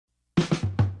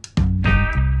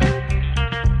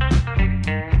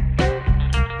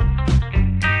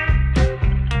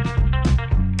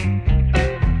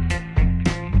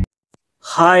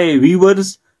Hi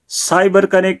viewers,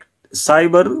 Cyberconnect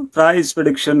Cyber Price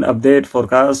Prediction Update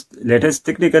Forecast, latest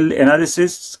technical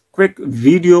analysis, quick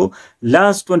video.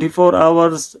 Last 24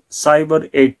 hours, Cyber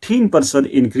 18%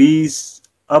 increase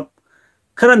up.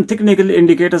 Current technical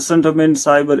indicator sentiment,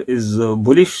 Cyber is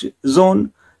bullish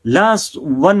zone. Last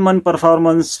 1 month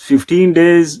performance, 15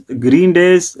 days, green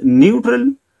days,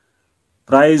 neutral.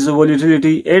 Price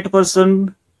volatility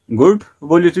 8%. Good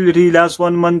volatility last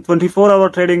 1 month.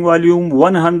 24-hour trading volume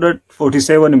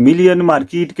 147 million.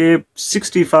 Market cap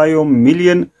 65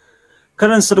 million.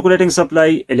 Current circulating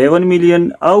supply 11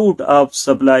 million. Out of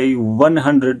supply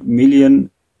 100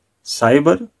 million.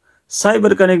 Cyberconnect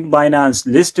Binance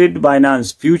listed.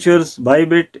 Binance Futures,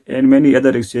 Bybit and many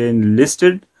other exchange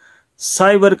listed.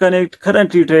 Cyberconnect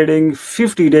currently trading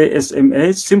 50-day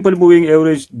SMA, simple moving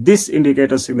average. This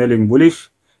indicator signaling bullish.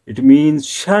 It means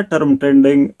short-term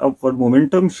trending upward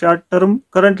momentum. Short-term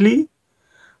currently.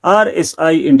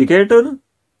 RSI indicator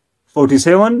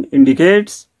 47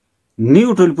 indicates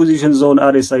neutral position zone.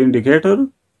 RSI indicator.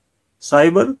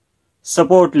 Cyber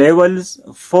support levels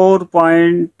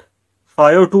 4.52,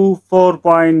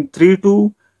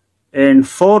 4.32 and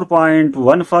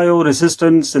 4.15.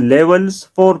 Resistance levels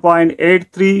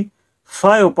 4.83,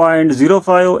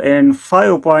 5.05 and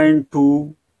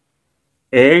 5.28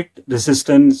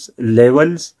 resistance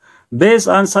levels. Based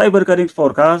on Cyberconnect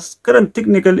forecast, current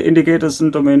technical indicator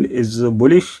sentiment is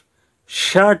bullish.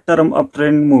 Short-term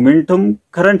uptrend momentum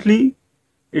currently.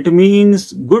 It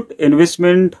means good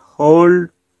investment, hold,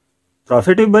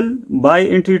 profitable, buy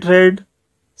entry trade.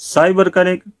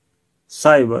 Cyberconnect,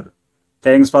 Cyber.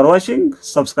 Thanks for watching.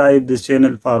 Subscribe this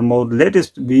channel for more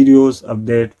latest videos,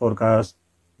 update, forecast.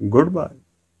 Goodbye.